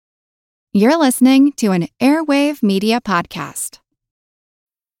You're listening to an Airwave Media Podcast.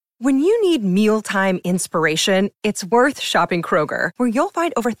 When you need mealtime inspiration, it's worth shopping Kroger, where you'll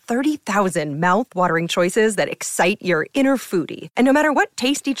find over 30,000 mouth-watering choices that excite your inner foodie. And no matter what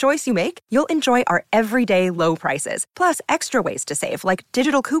tasty choice you make, you'll enjoy our everyday low prices, plus extra ways to save, like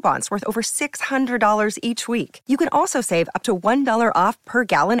digital coupons worth over $600 each week. You can also save up to $1 off per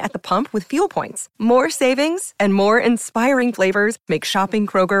gallon at the pump with fuel points. More savings and more inspiring flavors make shopping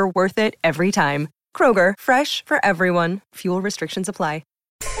Kroger worth it every time. Kroger, fresh for everyone. Fuel restrictions apply.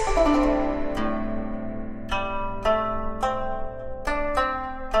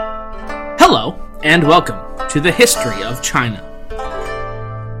 Hello, and welcome to the History of China.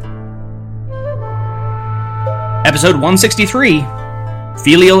 Episode 163,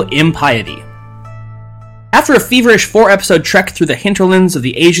 Filial Impiety. After a feverish 4-episode trek through the hinterlands of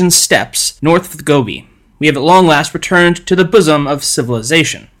the Asian steppes north of the Gobi, we have at long last returned to the bosom of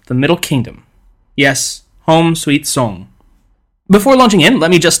civilization, the Middle Kingdom. Yes, home sweet song. Before launching in,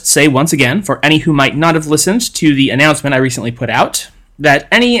 let me just say once again, for any who might not have listened to the announcement I recently put out, that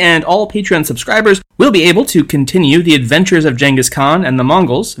any and all Patreon subscribers will be able to continue the adventures of Genghis Khan and the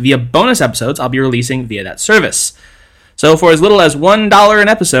Mongols via bonus episodes I'll be releasing via that service. So for as little as $1 an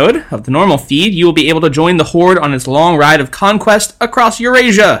episode of the normal feed, you will be able to join the Horde on its long ride of conquest across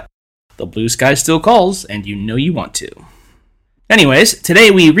Eurasia. The blue sky still calls, and you know you want to. Anyways,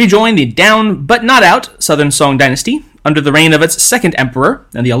 today we rejoin the down but not out Southern Song dynasty under the reign of its second emperor,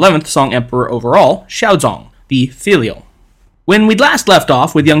 and the 11th Song emperor overall, Xiaozong, the Filial. When we'd last left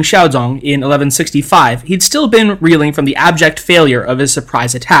off with young Xiaozong in 1165, he'd still been reeling from the abject failure of his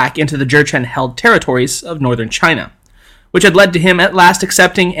surprise attack into the Jurchen-held territories of northern China, which had led to him at last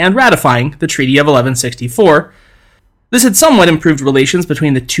accepting and ratifying the Treaty of 1164. This had somewhat improved relations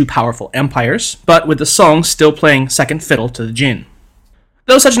between the two powerful empires, but with the Song still playing second fiddle to the Jin.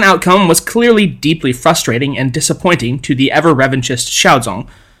 Though such an outcome was clearly deeply frustrating and disappointing to the ever-revanchist Xiaozong,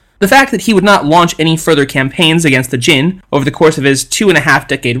 the fact that he would not launch any further campaigns against the Jin over the course of his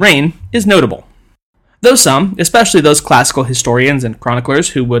 2.5-decade reign is notable. Though some, especially those classical historians and chroniclers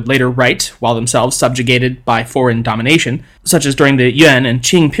who would later write while themselves subjugated by foreign domination, such as during the Yuan and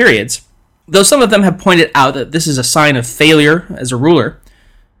Qing periods, though some of them have pointed out that this is a sign of failure as a ruler,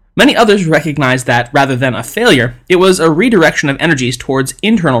 many others recognize that, rather than a failure, it was a redirection of energies towards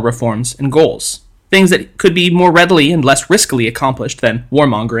internal reforms and goals, things that could be more readily and less riskily accomplished than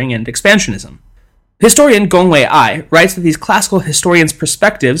warmongering and expansionism. Historian Gongwei Ai writes that these classical historians'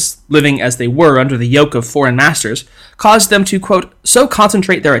 perspectives, living as they were under the yoke of foreign masters, caused them to, quote, so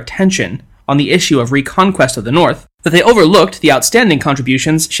concentrate their attention on the issue of reconquest of the north, that they overlooked the outstanding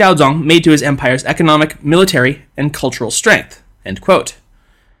contributions Xiaozong made to his empire's economic, military, and cultural strength, end quote.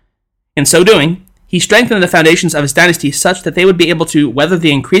 In so doing, he strengthened the foundations of his dynasty such that they would be able to weather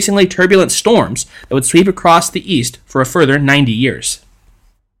the increasingly turbulent storms that would sweep across the east for a further 90 years.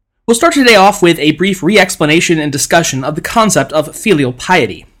 We'll start today off with a brief re-explanation and discussion of the concept of filial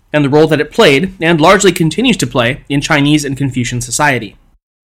piety, and the role that it played, and largely continues to play, in Chinese and Confucian society.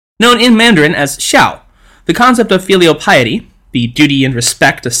 Known in Mandarin as xiao, the concept of filial piety, the duty and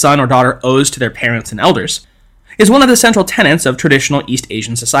respect a son or daughter owes to their parents and elders, is one of the central tenets of traditional East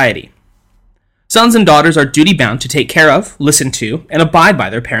Asian society. Sons and daughters are duty-bound to take care of, listen to, and abide by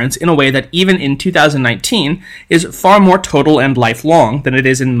their parents in a way that even in 2019 is far more total and lifelong than it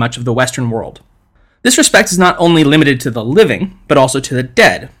is in much of the Western world. This respect is not only limited to the living, but also to the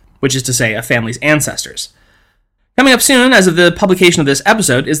dead, which is to say a family's ancestors. Coming up soon, as of the publication of this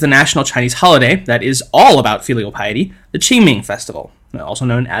episode, is the national Chinese holiday that is all about filial piety, the Qingming Festival, also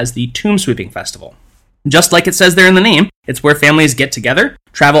known as the Tomb Sweeping Festival. Just like it says there in the name, it's where families get together,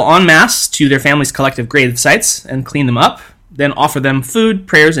 travel en masse to their family's collective grave sites, and clean them up, then offer them food,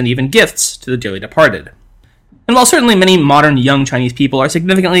 prayers, and even gifts to the dearly departed. And while certainly many modern young Chinese people are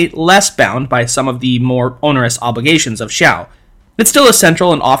significantly less bound by some of the more onerous obligations of Xiao, it's still a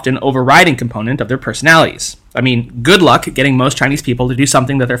central and often overriding component of their personalities. I mean, good luck getting most Chinese people to do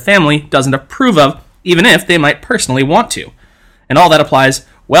something that their family doesn't approve of, even if they might personally want to. And all that applies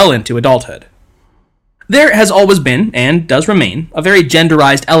well into adulthood. There has always been, and does remain, a very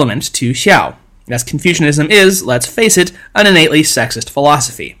genderized element to Xiao, as Confucianism is, let's face it, an innately sexist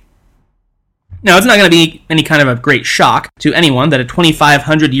philosophy. Now, it's not going to be any kind of a great shock to anyone that a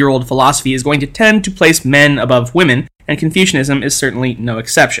 2,500-year-old philosophy is going to tend to place men above women, and Confucianism is certainly no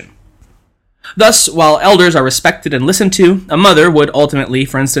exception. Thus, while elders are respected and listened to, a mother would ultimately,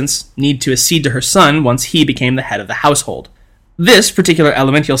 for instance, need to accede to her son once he became the head of the household. This particular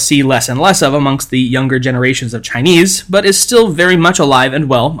element you'll see less and less of amongst the younger generations of Chinese, but is still very much alive and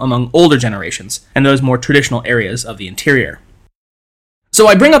well among older generations, and those more traditional areas of the interior. So So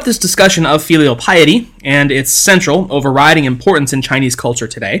I bring up this discussion of filial piety and its central, overriding importance in Chinese culture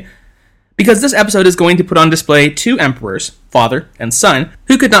today, because this episode is going to put on display two emperors, father and son,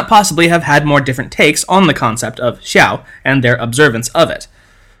 who could not possibly have had more different takes on the concept of xiao and their observance of it.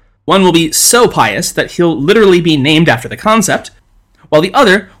 One will be so pious that he'll literally be named after the concept, while the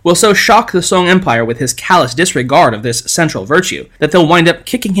other will so shock the Song Empire with his callous disregard of this central virtue that they'll wind up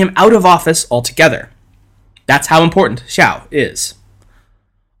kicking him out of office altogether. That's how important xiao is.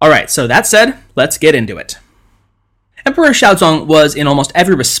 Alright, so that said, let's get into it. Emperor Xiaozong was in almost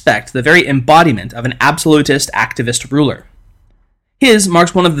every respect the very embodiment of an absolutist activist ruler. His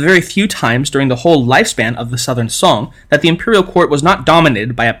marks one of the very few times during the whole lifespan of the Southern Song that the imperial court was not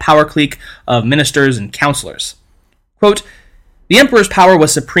dominated by a power clique of ministers and counselors. Quote, "The emperor's power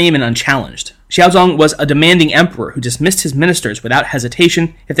was supreme and unchallenged. Xiaozong was a demanding emperor who dismissed his ministers without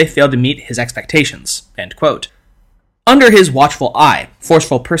hesitation if they failed to meet his expectations." End quote. Under his watchful eye,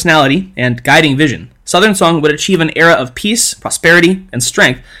 forceful personality, and guiding vision, Southern Song would achieve an era of peace, prosperity, and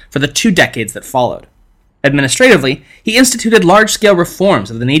strength for the 2 decades that followed. Administratively, he instituted large-scale reforms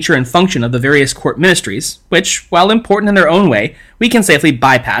of the nature and function of the various court ministries, which, while important in their own way, we can safely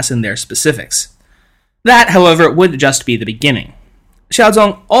bypass in their specifics. That, however, would just be the beginning.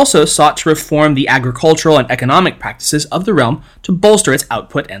 Xiaozong also sought to reform the agricultural and economic practices of the realm to bolster its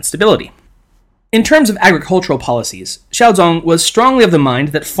output and stability. In terms of agricultural policies, Xiaozong was strongly of the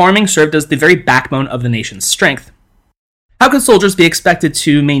mind that farming served as the very backbone of the nation's strength. How could soldiers be expected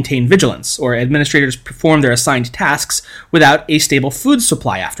to maintain vigilance, or administrators perform their assigned tasks, without a stable food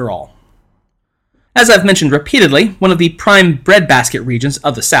supply after all? As I've mentioned repeatedly, one of the prime breadbasket regions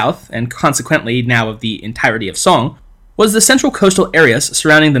of the south, and consequently now of the entirety of Song, was the central coastal areas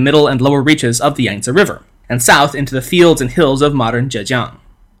surrounding the middle and lower reaches of the Yangtze River, and south into the fields and hills of modern Zhejiang.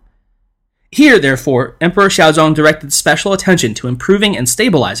 Here, therefore, Emperor Xiaozong directed special attention to improving and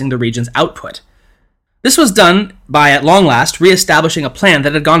stabilizing the region's output. This was done by, at long last, re-establishing a plan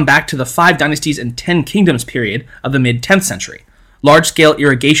that had gone back to the 5 dynasties and 10 kingdoms period of the mid-10th century. Large-scale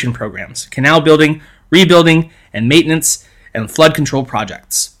irrigation programs, canal building, rebuilding, and maintenance, and flood control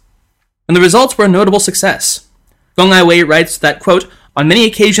projects. And the results were a notable success. Gong Ai Wei writes that, quote, "On many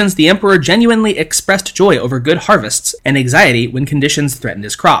occasions, the emperor genuinely expressed joy over good harvests and anxiety when conditions threatened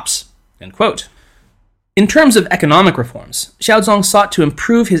his crops." End quote. In terms of economic reforms, Xiaozong sought to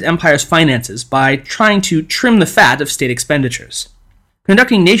improve his empire's finances by trying to trim the fat of state expenditures,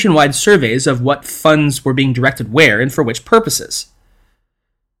 conducting nationwide surveys of what funds were being directed where and for which purposes.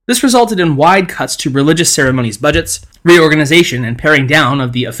 This resulted in wide cuts to religious ceremonies budgets, reorganization and paring down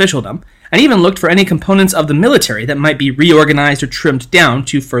of the officialdom, and even looked for any components of the military that might be reorganized or trimmed down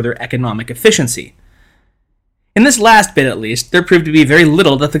to further economic efficiency. In this last bit, at least, there proved to be very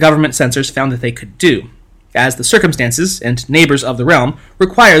little that the government censors found that they could do, as the circumstances and neighbors of the realm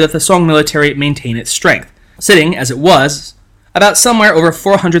require that the Song military maintain its strength, sitting, as it was, about somewhere over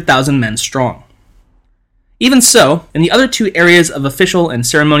 400,000 men strong. Even so, in the other 2 areas of official and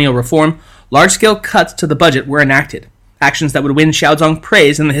ceremonial reform, large-scale cuts to the budget were enacted, actions that would win Xiaozong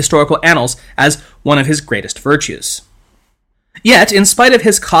praise in the historical annals as one of his greatest virtues. Yet, in spite of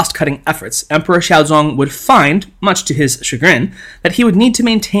his cost-cutting efforts, Emperor Xiaozong would find, much to his chagrin, that he would need to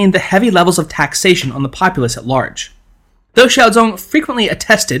maintain the heavy levels of taxation on the populace at large. Though Xiaozong frequently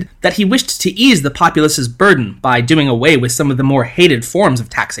attested that he wished to ease the populace's burden by doing away with some of the more hated forms of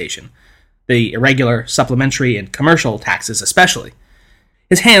taxation, the irregular, supplementary, and commercial taxes especially,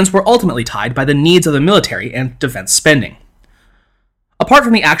 his hands were ultimately tied by the needs of the military and defense spending. Apart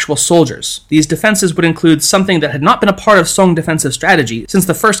from the actual soldiers, these defenses would include something that had not been a part of Song defensive strategy since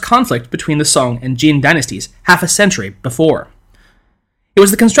the first conflict between the Song and Jin dynasties half a century before. It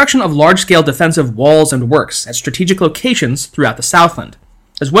was the construction of large-scale defensive walls and works at strategic locations throughout the Southland,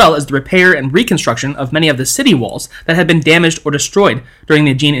 as well as the repair and reconstruction of many of the city walls that had been damaged or destroyed during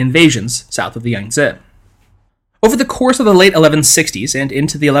the Jin invasions south of the Yangtze. Over the course of the late 1160s and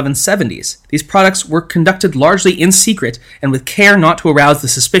into the 1170s, these products were conducted largely in secret and with care not to arouse the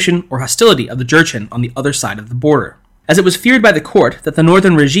suspicion or hostility of the Jurchen on the other side of the border, as it was feared by the court that the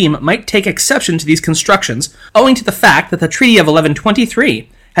northern regime might take exception to these constructions owing to the fact that the Treaty of 1123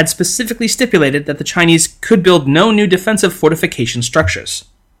 had specifically stipulated that the Chinese could build no new defensive fortification structures.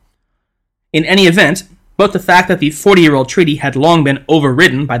 In any event, both the fact that the 40-year-old treaty had long been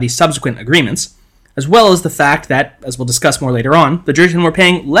overridden by the subsequent agreements, as well as the fact that, as we'll discuss more later on, the Jurchen were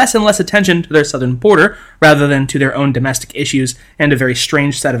paying less and less attention to their southern border rather than to their own domestic issues and a very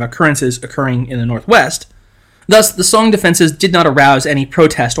strange set of occurrences occurring in the northwest. Thus, the Song defenses did not arouse any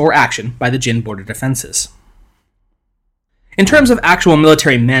protest or action by the Jin border defenses. In terms of actual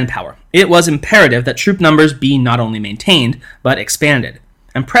military manpower, it was imperative that troop numbers be not only maintained, but expanded.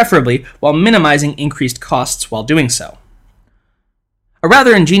 and preferably while minimizing increased costs while doing so. A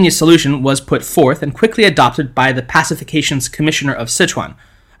rather ingenious solution was put forth and quickly adopted by the Pacifications Commissioner of Sichuan,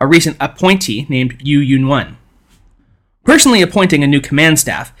 a recent appointee named Yu Yunwen. Personally appointing a new command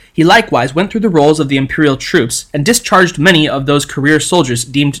staff, he likewise went through the roles of the imperial troops and discharged many of those career soldiers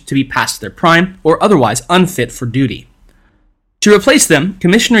deemed to be past their prime or otherwise unfit for duty. To replace them,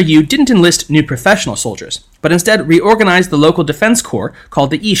 Commissioner Yu didn't enlist new professional soldiers, but instead reorganized the local defense corps called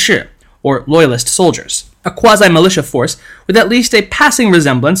the Yishi, or Loyalist Soldiers, a quasi-militia force with at least a passing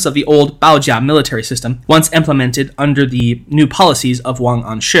resemblance of the old Baojia military system once implemented under the new policies of Wang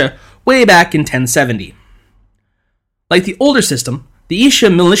Anshi way back in 1070. Like the older system, the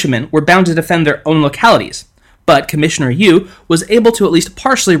Yishi militiamen were bound to defend their own localities, but Commissioner Yu was able to at least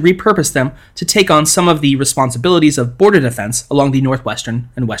partially repurpose them to take on some of the responsibilities of border defense along the northwestern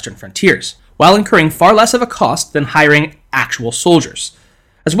and western frontiers, while incurring far less of a cost than hiring actual soldiers,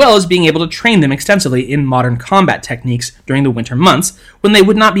 as well as being able to train them extensively in modern combat techniques during the winter months when they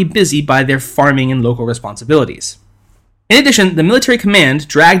would not be busy by their farming and local responsibilities. In addition, the military command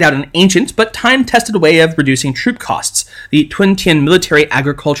dragged out an ancient but time-tested way of reducing troop costs, the Twentian military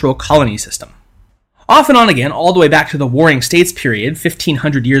agricultural colony system. Off and on again, all the way back to the Warring States period,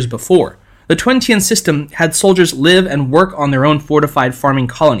 1500 years before, the Twentian system had soldiers live and work on their own fortified farming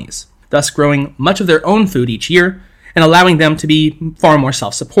colonies, thus growing much of their own food each year and allowing them to be far more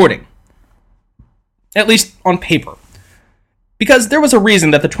self-supporting. At least on paper. Because there was a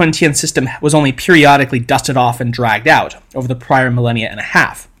reason that the Twentian system was only periodically dusted off and dragged out over the prior millennia and a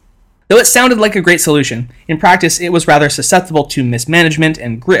half. Though it sounded like a great solution, in practice it was rather susceptible to mismanagement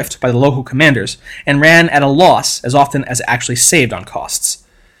and grift by the local commanders, and ran at a loss as often as it actually saved on costs.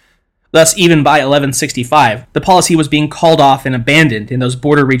 Thus, even by 1165, the policy was being called off and abandoned in those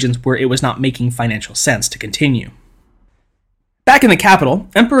border regions where it was not making financial sense to continue. Back in the capital,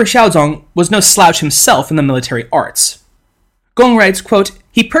 Emperor Xiaozong was no slouch himself in the military arts. Gong writes, quote,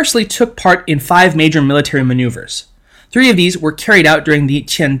 "He personally took part in 5 major military maneuvers. 3 of these were carried out during the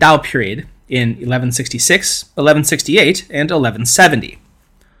Qiandao period in 1166, 1168, and 1170.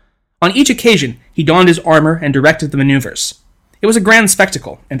 On each occasion, he donned his armor and directed the maneuvers. It was a grand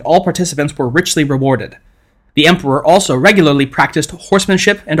spectacle, and all participants were richly rewarded. The emperor also regularly practiced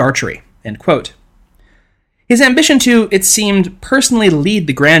horsemanship and archery." End quote. His ambition to, it seemed, personally lead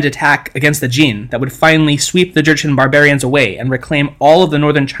the grand attack against the Jin that would finally sweep the Jurchen barbarians away and reclaim all of the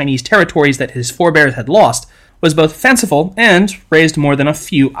northern Chinese territories that his forebears had lost was both fanciful and raised more than a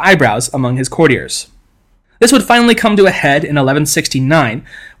few eyebrows among his courtiers. This would finally come to a head in 1169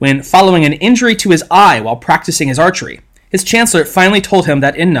 when, following an injury to his eye while practicing his archery, his chancellor finally told him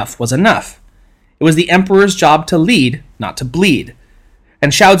that enough was enough. It was the emperor's job to lead, not to bleed.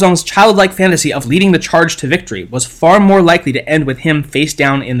 And Xiaozong's childlike fantasy of leading the charge to victory was far more likely to end with him face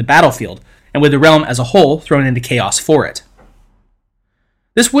down in the battlefield, and with the realm as a whole thrown into chaos for it.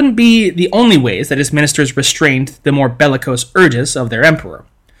 This wouldn't be the only ways that his ministers restrained the more bellicose urges of their emperor.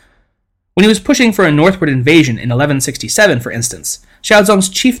 When he was pushing for a northward invasion in 1167, for instance, Xiaozong's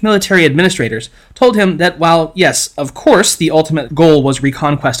chief military administrators told him that while, yes, of course, the ultimate goal was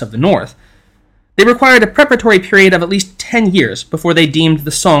reconquest of the north, they required a preparatory period of at least 10 years before they deemed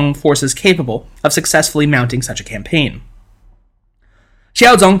the Song forces capable of successfully mounting such a campaign.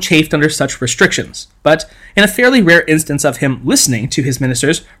 Xiaozong chafed under such restrictions, but in a fairly rare instance of him listening to his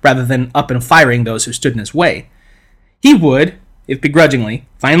ministers rather than up and firing those who stood in his way, he would, if begrudgingly,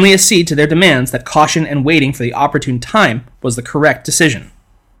 finally accede to their demands that caution and waiting for the opportune time was the correct decision.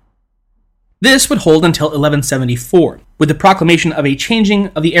 This would hold until 1174, with the proclamation of a changing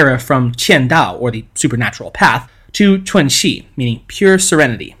of the era from Qiandao, or the supernatural path, to Chunxi, meaning pure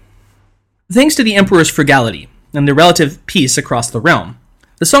serenity. Thanks to the emperor's frugality and the relative peace across the realm,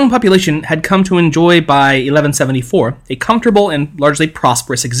 the Song population had come to enjoy by 1174 a comfortable and largely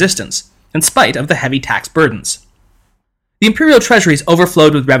prosperous existence, in spite of the heavy tax burdens. The imperial treasuries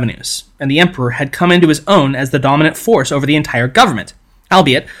overflowed with revenues, and the emperor had come into his own as the dominant force over the entire government,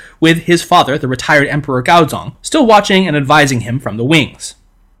 albeit with his father, the retired Emperor Gaozong, still watching and advising him from the wings.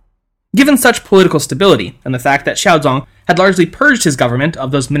 Given such political stability, and the fact that Xiaozong had largely purged his government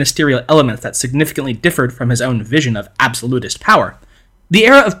of those ministerial elements that significantly differed from his own vision of absolutist power, the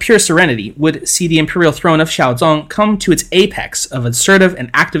era of pure serenity would see the imperial throne of Xiaozong come to its apex of assertive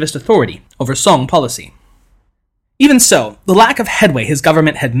and activist authority over Song policy. Even so, the lack of headway his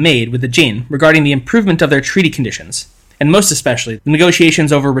government had made with the Jin regarding the improvement of their treaty conditions, and most especially the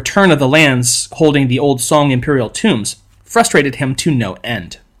negotiations over return of the lands holding the old Song imperial tombs, frustrated him to no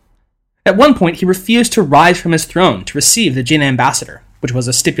end. At one point, he refused to rise from his throne to receive the Jin ambassador, which was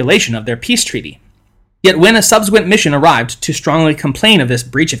a stipulation of their peace treaty. Yet when a subsequent mission arrived to strongly complain of this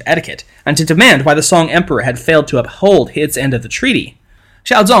breach of etiquette, and to demand why the Song Emperor had failed to uphold its end of the treaty,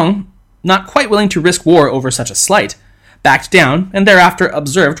 Xiaozong, not quite willing to risk war over such a slight, backed down and thereafter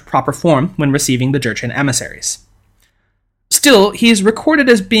observed proper form when receiving the Jurchen emissaries. Still, he is recorded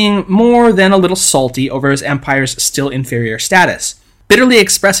as being more than a little salty over his empire's still inferior status, bitterly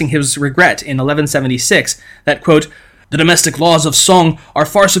expressing his regret in 1176 that, quote, "The domestic laws of Song are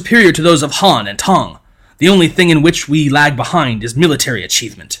far superior to those of Han and Tang. The only thing in which we lag behind is military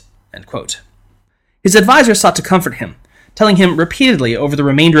achievement." End quote. His advisors sought to comfort him, telling him repeatedly over the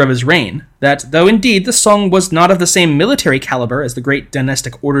remainder of his reign that, though indeed the Song was not of the same military caliber as the great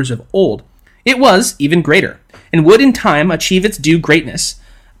dynastic orders of old, it was even greater, and would in time achieve its due greatness,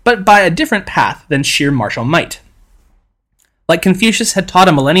 but by a different path than sheer martial might. Like Confucius had taught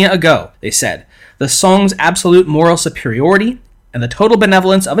a millennia ago, they said, the Song's absolute moral superiority and the total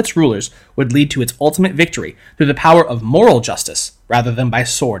benevolence of its rulers would lead to its ultimate victory through the power of moral justice rather than by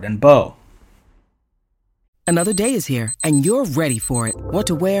sword and bow. Another day is here, and you're ready for it. What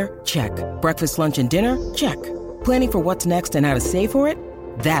to wear? Check. Breakfast, lunch, and dinner? Check. Planning for what's next and how to save for it?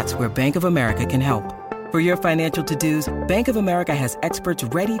 That's where Bank of America can help. For your financial to-dos, Bank of America has experts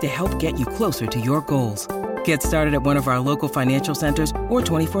ready to help get you closer to your goals. Get started at one of our local financial centers or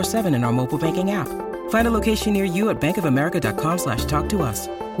 24/7 in our mobile banking app. Find a location near you at bankofamerica.com/talktous.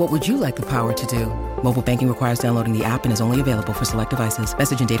 What would you like the power to do? Mobile banking requires downloading the app and is only available for select devices.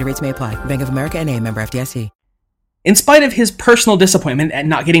 Message and data rates may apply. Bank of America N.A., member FDIC. In spite of his personal disappointment at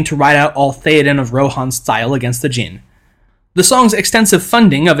not getting to ride out all Theoden of Rohan's style against the Jin, the Song's extensive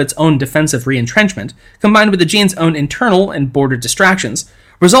funding of its own defensive re-entrenchment, combined with the Jin's own internal and border distractions,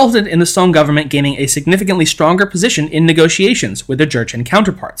 resulted in the Song government gaining a significantly stronger position in negotiations with their Jurchen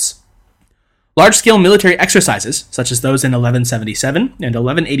counterparts. Large-scale military exercises, such as those in 1177 and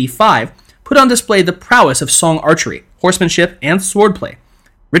 1185, put on display the prowess of Song archery, horsemanship, and swordplay,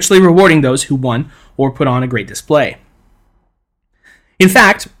 richly rewarding those who won or put on a great display. In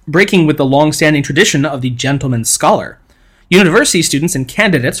fact, breaking with the long-standing tradition of the gentleman scholar, university students and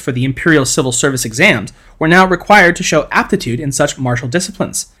candidates for the Imperial Civil Service exams were now required to show aptitude in such martial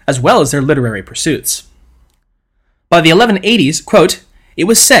disciplines, as well as their literary pursuits. By the 1180s, quote, "It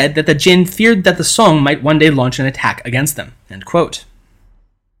was said that the Jin feared that the Song might one day launch an attack against them." End quote.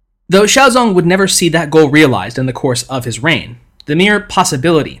 Though Xiaozong would never see that goal realized in the course of his reign, the mere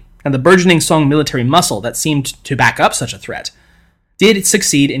possibility and the burgeoning Song military muscle that seemed to back up such a threat did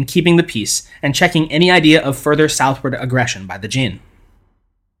succeed in keeping the peace and checking any idea of further southward aggression by the Jin.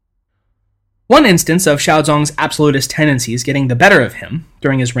 One instance of Xiaozong's absolutist tendencies getting the better of him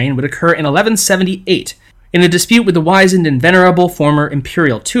during his reign would occur in 1178 in a dispute with the wizened and venerable former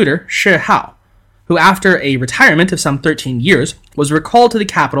imperial tutor Shi Hao, who after a retirement of some 13 years was recalled to the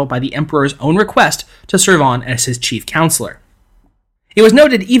capital by the emperor's own request to serve on as his chief counselor. It was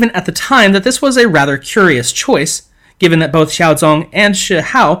noted even at the time that this was a rather curious choice, given that both Xiaozong and Shi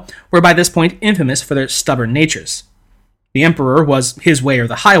Hao were by this point infamous for their stubborn natures. The emperor was his way or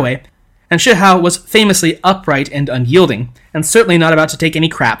the highway, and Shi Hao was famously upright and unyielding, and certainly not about to take any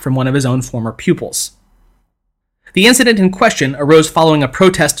crap from one of his own former pupils. The incident in question arose following a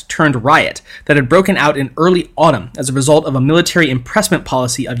protest-turned-riot that had broken out in early autumn as a result of a military impressment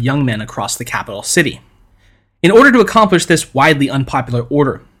policy of young men across the capital city. In order to accomplish this widely unpopular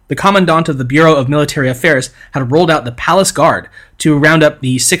order, the commandant of the Bureau of Military Affairs had rolled out the Palace Guard to round up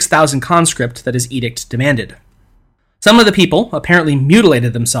the 6,000 conscript that his edict demanded. Some of the people apparently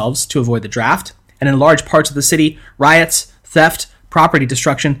mutilated themselves to avoid the draft, and in large parts of the city, riots, theft, property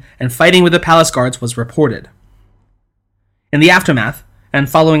destruction, and fighting with the Palace Guards was reported. In the aftermath, and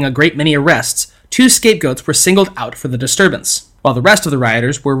following a great many arrests, 2 scapegoats were singled out for the disturbance, while the rest of the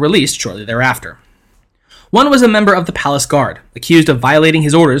rioters were released shortly thereafter. One was a member of the Palace Guard, accused of violating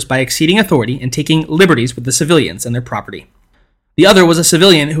his orders by exceeding authority and taking liberties with the civilians and their property. The other was a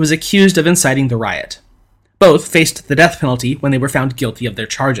civilian who was accused of inciting the riot. Both faced the death penalty when they were found guilty of their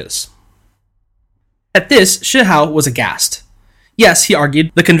charges. At this, Shi Hao was aghast. Yes, he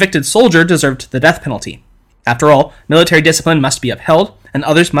argued, the convicted soldier deserved the death penalty. After all, military discipline must be upheld, and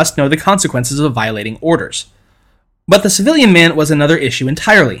others must know the consequences of violating orders. But the civilian man was another issue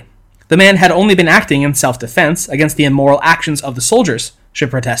entirely. The man had only been acting in self-defense against the immoral actions of the soldiers, Shi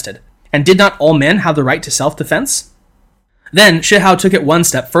protested. And did not all men have the right to self-defense? Then Shi Hao took it one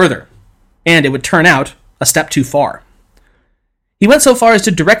step further, and it would turn out a step too far. He went so far as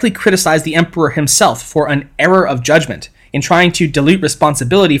to directly criticize the emperor himself for an error of judgment in trying to dilute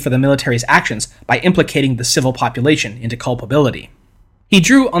responsibility for the military's actions by implicating the civil population into culpability. He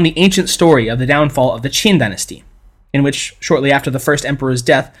drew on the ancient story of the downfall of the Qin dynasty. in which, shortly after the first emperor's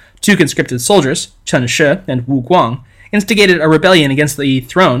death, 2 conscripted soldiers, Chen Shi and Wu Guang, instigated a rebellion against the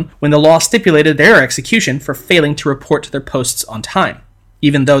throne when the law stipulated their execution for failing to report to their posts on time,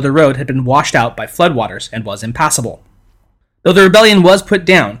 even though the road had been washed out by floodwaters and was impassable. Though the rebellion was put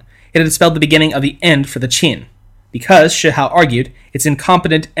down, it had spelled the beginning of the end for the Qin, because, Shi Hao argued, its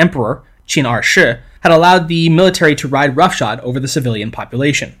incompetent emperor, Qin Shi, had allowed the military to ride roughshod over the civilian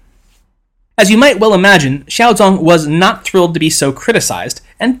population. As you might well imagine, Xiaozong was not thrilled to be so criticized,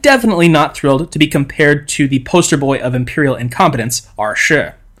 and definitely not thrilled to be compared to the poster boy of imperial incompetence, Shi.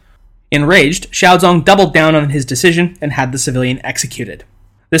 Enraged, Xiaozong doubled down on his decision and had the civilian executed.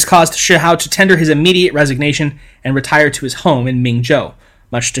 This caused Shi Hao to tender his immediate resignation and retire to his home in Mingzhou,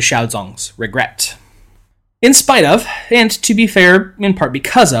 much to Xiaozong's regret. In spite of, and to be fair, in part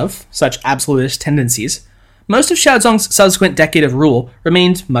because of, such absolutist tendencies, most of Xiaozong's subsequent decade of rule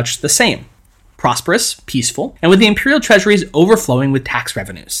remained much the same. Prosperous, peaceful, and with the imperial treasuries overflowing with tax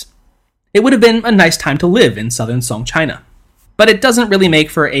revenues. It would have been a nice time to live in southern Song China. But it doesn't really make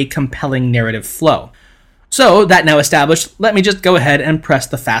for a compelling narrative flow. So, that now established, let me just go ahead and press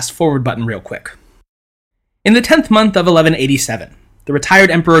the fast forward button real quick. In the 10th month of 1187, the retired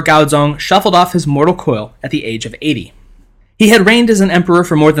Emperor Gaozong shuffled off his mortal coil at the age of 80. He had reigned as an emperor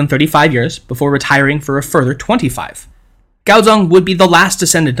for more than 35 years before retiring for a further 25. Gaozong would be the last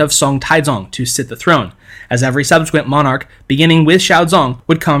descendant of Song Taizong to sit the throne, as every subsequent monarch, beginning with Xiaozong,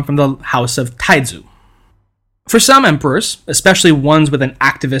 would come from the house of Taizu. For some emperors, especially ones with an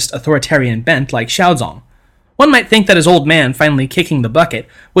activist authoritarian bent like Xiaozong, one might think that his old man finally kicking the bucket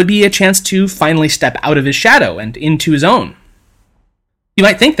would be a chance to finally step out of his shadow and into his own. You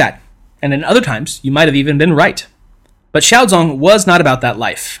might think that, and in other times you might have even been right. But Xiaozong was not about that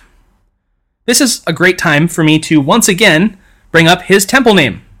life. This is a great time for me to once again bring up his temple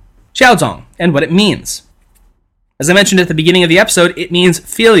name, Xiaozong, and what it means. As I mentioned at the beginning of the episode, it means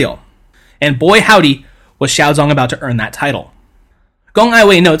filial, and boy howdy was Xiaozong about to earn that title. Gong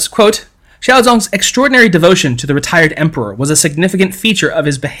Aiwei notes, quote, Xiaozong's extraordinary devotion to the retired emperor was a significant feature of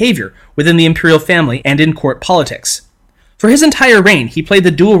his behavior within the imperial family and in court politics. For his entire reign, he played the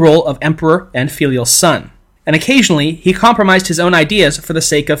dual role of emperor and filial son, and occasionally he compromised his own ideas for the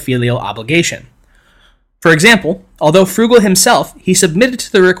sake of filial obligation. For example, although frugal himself, he submitted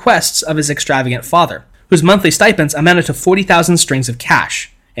to the requests of his extravagant father, whose monthly stipends amounted to 40,000 strings of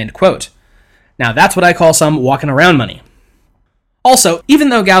cash. End quote. Now that's what I call some walking around money. Also, even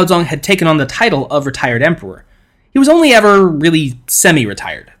though Gaozong had taken on the title of retired emperor, he was only ever really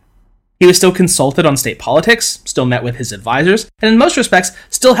semi-retired. He was still consulted on state politics, still met with his advisors, and in most respects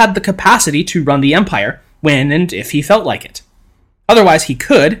still had the capacity to run the empire when and if he felt like it. Otherwise he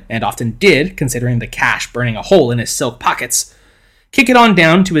could, and often did, considering the cash burning a hole in his silk pockets, kick it on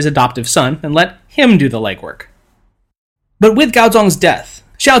down to his adoptive son and let him do the legwork. But with Gaozong's death,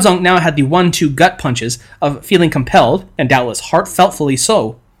 Xiaozong now had the 1-2 gut punches of feeling compelled, and doubtless heartfeltfully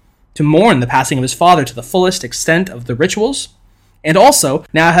so, to mourn the passing of his father to the fullest extent of the rituals, and also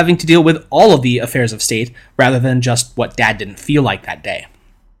now having to deal with all of the affairs of state rather than just what Dad didn't feel like that day.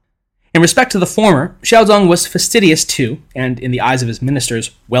 In respect to the former, Xiaozong was fastidious too, and in the eyes of his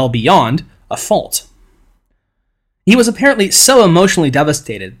ministers, well beyond a fault. He was apparently so emotionally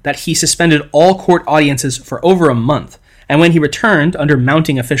devastated that he suspended all court audiences for over a month, and when he returned under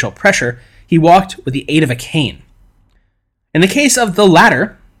mounting official pressure, he walked with the aid of a cane. In the case of the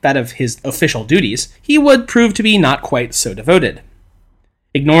latter, that of his official duties, he would prove to be not quite so devoted.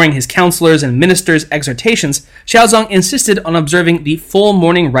 Ignoring his counselors' and ministers' exhortations, Xiaozong insisted on observing the full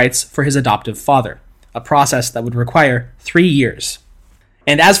mourning rites for his adoptive father, a process that would require 3 years.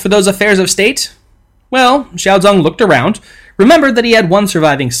 And as for those affairs of state, well, Xiaozong looked around, remembered that he had one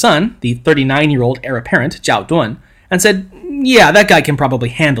surviving son, the 39-year-old heir apparent, Zhao Dun, and said, yeah, that guy can probably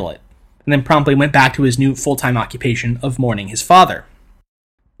handle it, and then promptly went back to his new full-time occupation of mourning his father.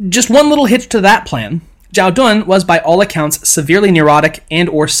 Just one little hitch to that plan. Zhao Dun was by all accounts severely neurotic and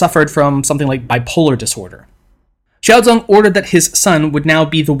or suffered from something like bipolar disorder. Xiaozong ordered that his son would now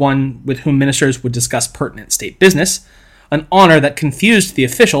be the one with whom ministers would discuss pertinent state business, an honor that confused the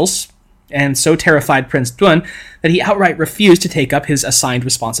officials, and so terrified Prince Dun that he outright refused to take up his assigned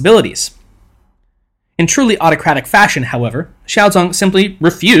responsibilities. In truly autocratic fashion, however, Xiaozong simply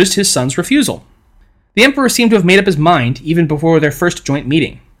refused his son's refusal. The emperor seemed to have made up his mind even before their first joint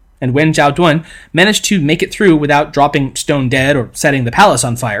meeting, and when Zhao Dun managed to make it through without dropping stone dead or setting the palace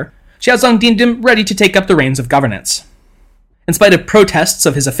on fire, Xiaozong deemed him ready to take up the reins of governance. In spite of protests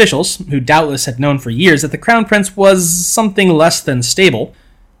of his officials, who doubtless had known for years that the crown prince was something less than stable,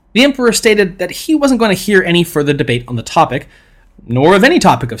 the emperor stated that he wasn't going to hear any further debate on the topic, nor of any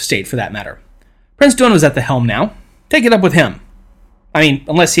topic of state for that matter. Prince Dun was at the helm now, take it up with him. I mean,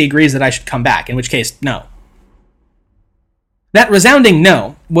 unless he agrees that I should come back, in which case, no. That resounding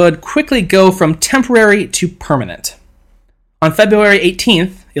no would quickly go from temporary to permanent. On February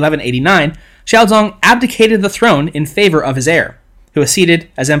 18th, 1189, Xiaozong abdicated the throne in favor of his heir, who was seated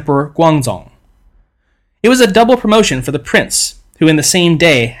as Emperor Guangzong. It was a double promotion for the prince, who in the same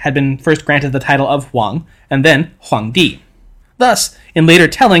day had been first granted the title of Huang and then Huangdi. Thus, in later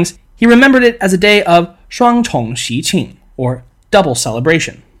tellings, he remembered it as a day of Shuangchong Xiqing, or double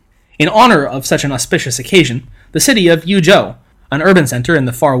celebration. In honor of such an auspicious occasion, the city of Yuzhou, an urban center in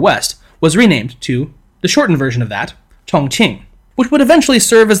the far west, was renamed to the shortened version of that, Chongqing, which would eventually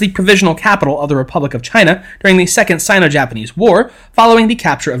serve as the provisional capital of the Republic of China during the Second Sino-Japanese War, following the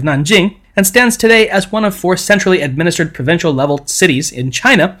capture of Nanjing, and stands today as one of 4 centrally administered provincial-level cities in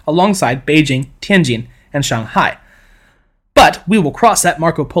China alongside Beijing, Tianjin, and Shanghai. But we will cross that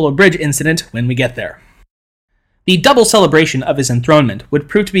Marco Polo Bridge incident when we get there. The double celebration of his enthronement would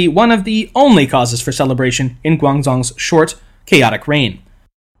prove to be one of the only causes for celebration in Guangzong's short, chaotic reign.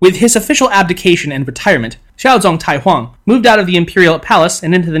 With his official abdication and retirement, Xiaozong Taihuang moved out of the imperial palace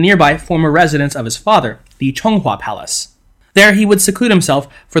and into the nearby former residence of his father, the Chonghua Palace. There he would seclude himself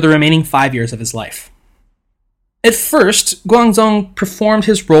for the remaining 5 years of his life. At first, Guangzong performed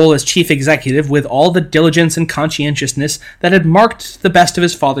his role as chief executive with all the diligence and conscientiousness that had marked the best of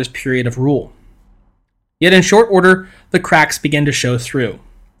his father's period of rule. Yet in short order, the cracks began to show through.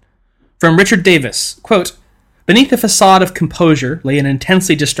 From Richard Davis, quote, "Beneath the facade of composure lay an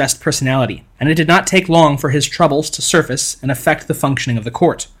intensely distressed personality, and it did not take long for his troubles to surface and affect the functioning of the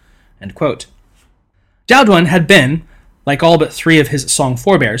court." End quote. Zhao Duan had been, like all but 3 of his Song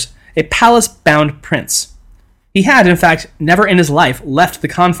forebears, a palace-bound prince. He had, in fact, never in his life left the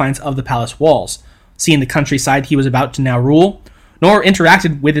confines of the palace walls, seen the countryside he was about to now rule, nor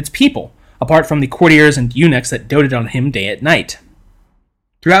interacted with its people, apart from the courtiers and eunuchs that doted on him day and night.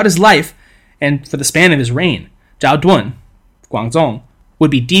 Throughout his life, and for the span of his reign, Zhao Duan, Guangzong,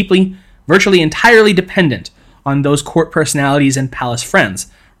 would be deeply, virtually entirely dependent on those court personalities and palace friends,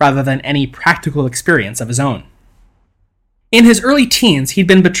 rather than any practical experience of his own. In his early teens, he'd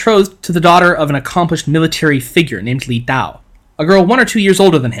been betrothed to the daughter of an accomplished military figure named Li Dao, a girl 1 or 2 years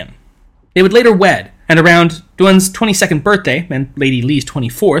older than him. They would later wed, and around Duan's 22nd birthday, and Lady Li's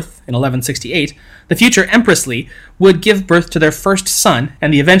 24th, in 1168, the future Empress Li would give birth to their first son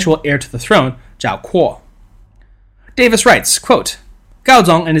and the eventual heir to the throne, Zhao Kuo. Davis writes, quote,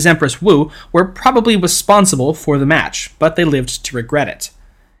 "Gaozong and his Empress Wu were probably responsible for the match, but they lived to regret it.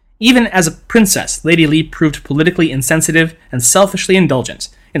 Even as a princess, Lady Li proved politically insensitive and selfishly indulgent,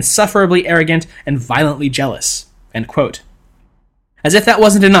 insufferably arrogant, and violently jealous." End quote. As if that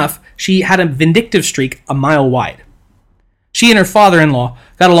wasn't enough, she had a vindictive streak a mile wide. She and her father-in-law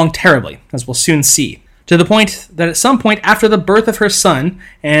got along terribly, as we'll soon see, to the point that at some point after the birth of her son,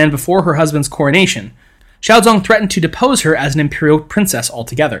 and before her husband's coronation, Xiaozong threatened to depose her as an imperial princess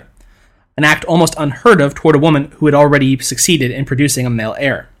altogether, an act almost unheard of toward a woman who had already succeeded in producing a male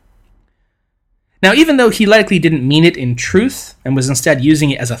heir. Now, even though he likely didn't mean it in truth, and was instead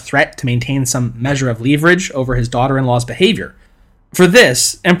using it as a threat to maintain some measure of leverage over his daughter-in-law's behavior, for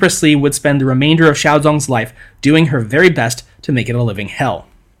this, Empress Li would spend the remainder of Xiaozong's life doing her very best to make it a living hell.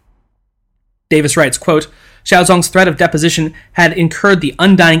 Davis writes, quote, "Xiaozong's threat of deposition had incurred the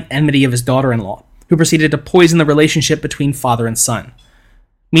undying enmity of his daughter-in-law, who proceeded to poison the relationship between father and son.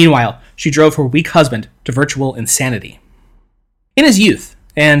 Meanwhile, she drove her weak husband to virtual insanity." In his youth,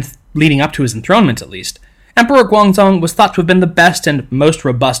 and leading up to his enthronement at least, Emperor Guangzong was thought to have been the best and most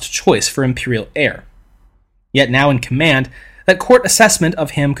robust choice for imperial heir. Yet now in command, that court assessment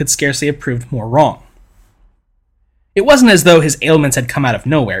of him could scarcely have proved more wrong. It wasn't as though his ailments had come out of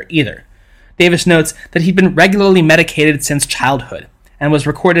nowhere, either. Davis notes that he'd been regularly medicated since childhood, and was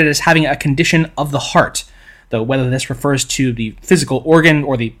recorded as having a condition of the heart, though whether this refers to the physical organ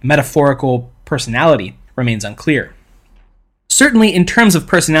or the metaphorical personality remains unclear. Certainly, in terms of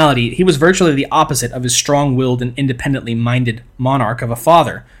personality, he was virtually the opposite of his strong-willed and independently minded monarch of a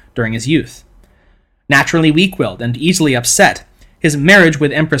father during his youth. Naturally weak-willed and easily upset, his marriage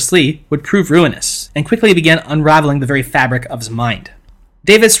with Empress Li would prove ruinous, and quickly began unraveling the very fabric of his mind.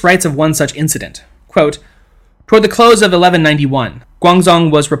 Davis writes of one such incident, quote, "Toward the close of 1191, Guangzong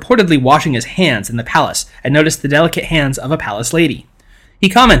was reportedly washing his hands in the palace and noticed the delicate hands of a palace lady. He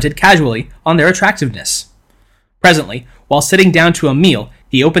commented casually on their attractiveness. Presently, while sitting down to a meal,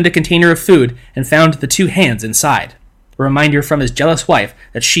 he opened a container of food and found the 2 hands inside, a reminder from his jealous wife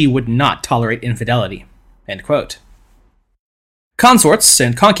that she would not tolerate infidelity." End quote. Consorts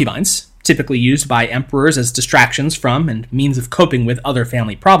and concubines, typically used by emperors as distractions from and means of coping with other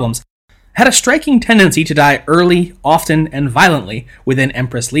family problems, had a striking tendency to die early, often, and violently within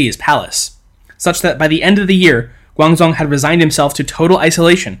Empress Li's palace, such that by the end of the year, Guangzong had resigned himself to total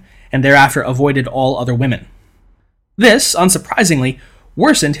isolation and thereafter avoided all other women. This, unsurprisingly,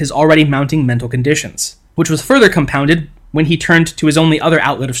 worsened his already mounting mental conditions, which was further compounded when he turned to his only other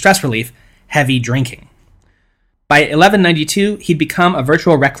outlet of stress relief, heavy drinking. By 1192, he'd become a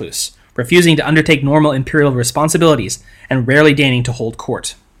virtual recluse, refusing to undertake normal imperial responsibilities and rarely deigning to hold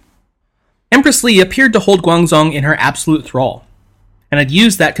court. Empress Li appeared to hold Guangzong in her absolute thrall, and had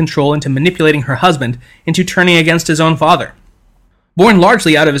used that control into manipulating her husband into turning against his own father. Born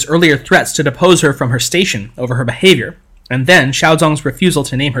largely out of his earlier threats to depose her from her station over her behavior, and then Xiaozong's refusal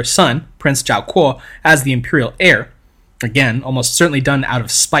to name her son, Prince Zhao Kuo, as the imperial heir, again, almost certainly done out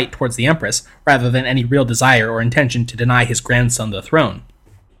of spite towards the empress, rather than any real desire or intention to deny his grandson the throne.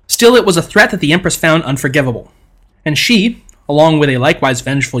 Still, it was a threat that the empress found unforgivable, and she, along with a likewise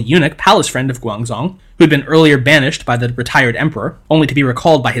vengeful eunuch, palace friend of Guangzong, who had been earlier banished by the retired emperor, only to be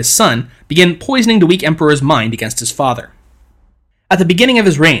recalled by his son, began poisoning the weak emperor's mind against his father. At the beginning of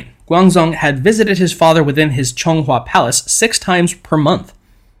his reign, Guangzong had visited his father within his Chonghua palace 6 times per month.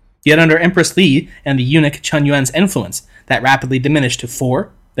 Yet under Empress Li and the eunuch Chen Yuan's influence, that rapidly diminished to 4,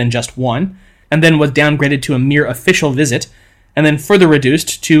 then just 1, and then was downgraded to a mere official visit, and then further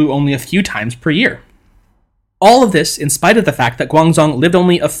reduced to only a few times per year. All of this in spite of the fact that Guangzong lived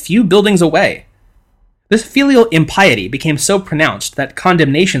only a few buildings away. This filial impiety became so pronounced that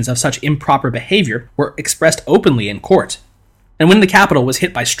condemnations of such improper behavior were expressed openly in court. And when the capital was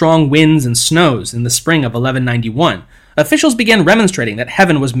hit by strong winds and snows in the spring of 1191, officials began remonstrating that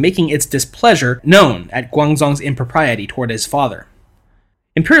heaven was making its displeasure known at Guangzong's impropriety toward his father.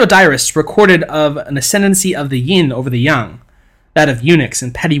 Imperial diarists recorded of an ascendancy of the yin over the yang, that of eunuchs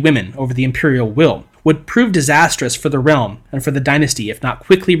and petty women over the imperial will, would prove disastrous for the realm and for the dynasty if not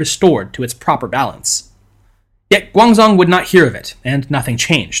quickly restored to its proper balance. Yet Guangzong would not hear of it, and nothing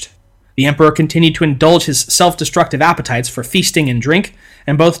changed. The emperor continued to indulge his self-destructive appetites for feasting and drink,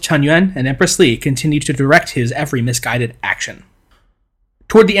 and both Chen Yuan and Empress Li continued to direct his every misguided action.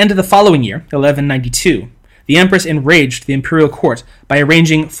 Toward the end of the following year, 1192, the empress enraged the imperial court by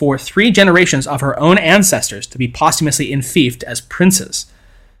arranging for 3 generations of her own ancestors to be posthumously enfeoffed as princes.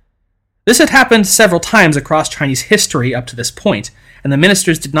 This had happened several times across Chinese history up to this point, and the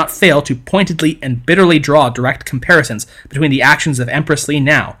ministers did not fail to pointedly and bitterly draw direct comparisons between the actions of Empress Li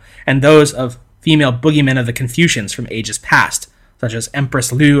now and those of female boogeymen of the Confucians from ages past, such as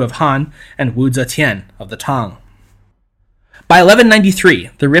Empress Liu of Han and Wu Zetian of the Tang. By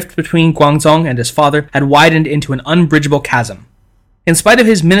 1193, the rift between Guangzong and his father had widened into an unbridgeable chasm. In spite of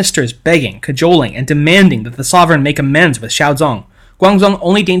his ministers begging, cajoling, and demanding that the sovereign make amends with Xiaozong, Guangzong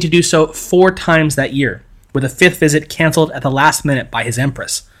only deigned to do so 4 times that year, with a 5th visit cancelled at the last minute by his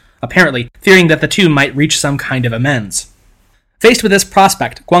empress, apparently fearing that the two might reach some kind of amends. Faced with this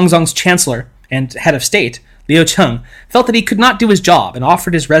prospect, Guangzong's chancellor and head of state, Liu Cheng, felt that he could not do his job and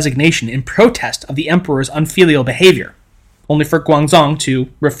offered his resignation in protest of the emperor's unfilial behavior, only for Guangzong to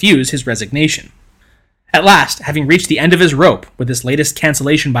refuse his resignation. At last, having reached the end of his rope with this latest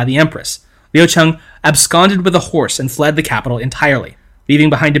cancellation by the empress, Liu Cheng absconded with a horse and fled the capital entirely, leaving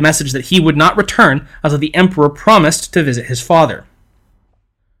behind a message that he would not return until the emperor promised to visit his father.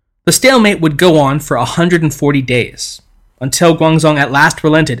 The stalemate would go on for 140 days, until Guangzong at last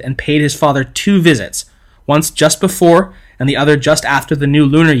relented and paid his father 2 visits, once just before and the other just after the new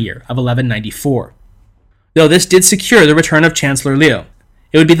lunar year of 1194. Though this did secure the return of Chancellor Liu,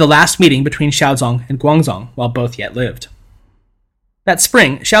 it would be the last meeting between Xiaozong and Guangzong while both yet lived. That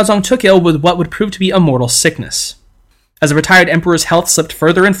spring, Xiaozong took ill with what would prove to be a mortal sickness. As the retired emperor's health slipped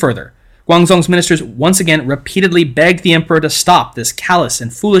further and further, Guangzong's ministers once again repeatedly begged the emperor to stop this callous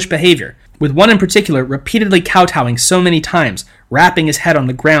and foolish behavior, with one in particular repeatedly kowtowing so many times, rapping his head on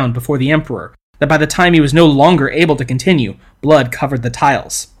the ground before the emperor, that by the time he was no longer able to continue, blood covered the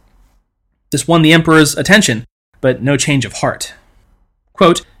tiles. This won the emperor's attention, but no change of heart.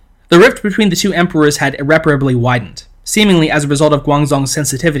 Quote, "The rift between the 2 emperors had irreparably widened, seemingly as a result of Guangzong's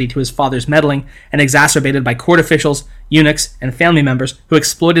sensitivity to his father's meddling and exacerbated by court officials, eunuchs, and family members who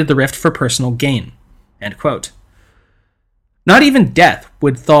exploited the rift for personal gain." End quote. Not even death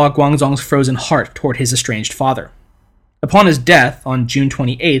would thaw Guangzong's frozen heart toward his estranged father. Upon his death on June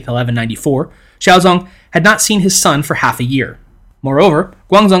 28, 1194, Xiaozong had not seen his son for half a year. Moreover,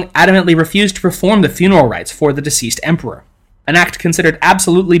 Guangzong adamantly refused to perform the funeral rites for the deceased emperor, an act considered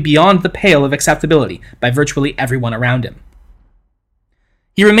absolutely beyond the pale of acceptability by virtually everyone around him.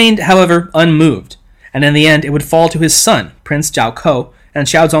 He remained, however, unmoved, and in the end it would fall to his son, Prince Zhao Ko, and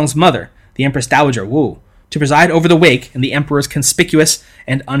Xiaozong's mother, the Empress Dowager Wu, to preside over the wake in the emperor's conspicuous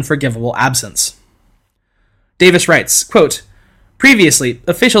and unforgivable absence. Davis writes, quote, "Previously,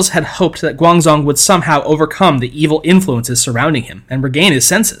 officials had hoped that Guangzong would somehow overcome the evil influences surrounding him and regain his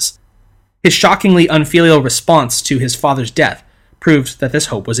senses. His shockingly unfilial response to his father's death proved that this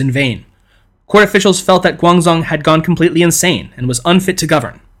hope was in vain. Court officials felt that Guangzong had gone completely insane and was unfit to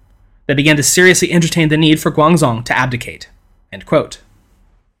govern. They began to seriously entertain the need for Guangzong to abdicate." End quote.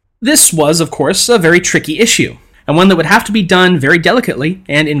 This was, of course, a very tricky issue, and one that would have to be done very delicately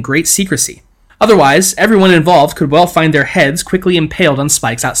and in great secrecy. Otherwise, everyone involved could well find their heads quickly impaled on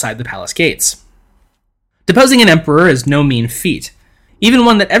spikes outside the palace gates. Deposing an emperor is no mean feat, even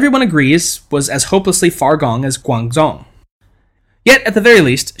one that everyone agrees was as hopelessly far gone as Guangzong. Yet, at the very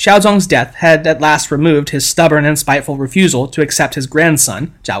least, Xiaozong's death had at last removed his stubborn and spiteful refusal to accept his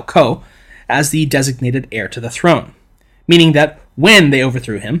grandson, Zhao Ko, as the designated heir to the throne, meaning that when they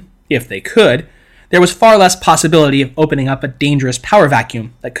overthrew him, if they could, there was far less possibility of opening up a dangerous power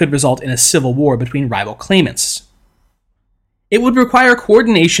vacuum that could result in a civil war between rival claimants. It would require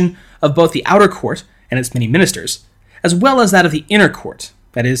coordination of both the outer court and its many ministers, as well as that of the inner court,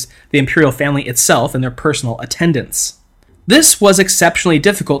 that is, the imperial family itself and their personal attendants. This was exceptionally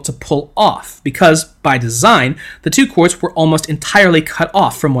difficult to pull off because, by design, the two courts were almost entirely cut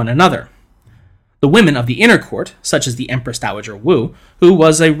off from one another. The women of the inner court, such as the Empress Dowager Wu, who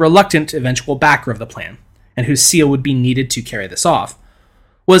was a reluctant eventual backer of the plan, and whose seal would be needed to carry this off,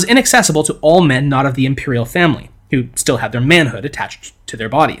 was inaccessible to all men not of the imperial family, who still had their manhood attached to their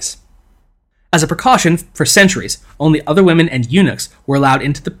bodies. As a precaution, for centuries, only other women and eunuchs were allowed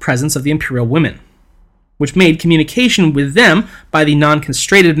into the presence of the imperial women, which made communication with them by the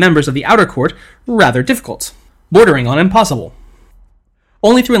non-constrained members of the outer court rather difficult, bordering on impossible.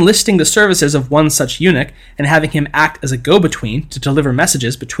 Only through enlisting the services of one such eunuch and having him act as a go-between to deliver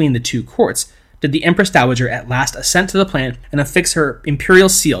messages between the two courts did the Empress Dowager at last assent to the plan and affix her imperial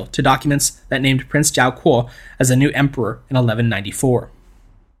seal to documents that named Prince Zhao Kuo as the new emperor in 1194.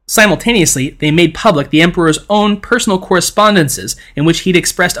 Simultaneously, they made public the emperor's own personal correspondences in which he'd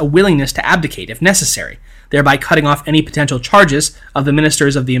expressed a willingness to abdicate if necessary, thereby cutting off any potential charges of the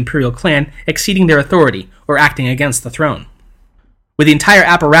ministers of the imperial clan exceeding their authority or acting against the throne. With the entire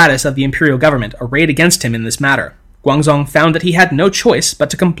apparatus of the imperial government arrayed against him in this matter, Guangzong found that he had no choice but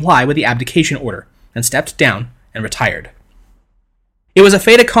to comply with the abdication order, and stepped down and retired. It was a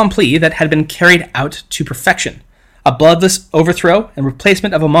fait accompli that had been carried out to perfection, a bloodless overthrow and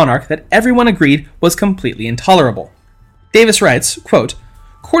replacement of a monarch that everyone agreed was completely intolerable. Davis writes, quote,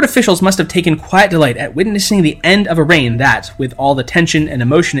 "Court officials must have taken quiet delight at witnessing the end of a reign that, with all the tension and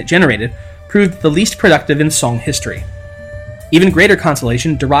emotion it generated, proved the least productive in Song history. Even greater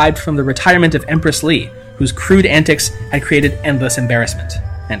consolation derived from the retirement of Empress Li, whose crude antics had created endless embarrassment."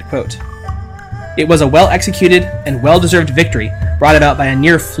 End quote. It was a well-executed and well-deserved victory brought about by a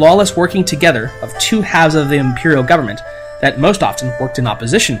near-flawless working together of two halves of the imperial government that most often worked in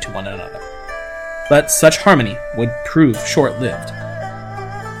opposition to one another. But such harmony would prove short-lived.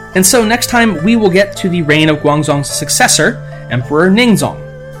 And so next time we will get to the reign of Guangzong's successor, Emperor Ningzong,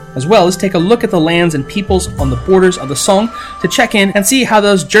 as well as take a look at the lands and peoples on the borders of the Song to check in and see how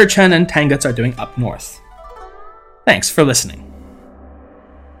those Jurchen and Tanguts are doing up north. Thanks for listening.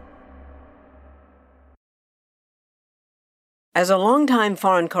 As a long-time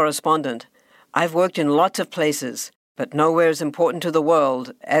foreign correspondent, I've worked in lots of places, but nowhere as important to the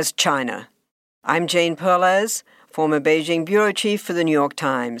world as China. I'm Jane Perlez, former Beijing bureau chief for the New York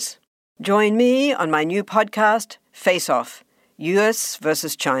Times. Join me on my new podcast, Face Off, U.S.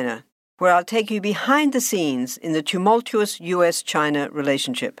 versus China, where I'll take you behind the scenes in the tumultuous U.S.-China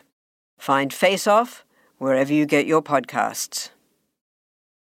relationship. Find Face Off wherever you get your podcasts.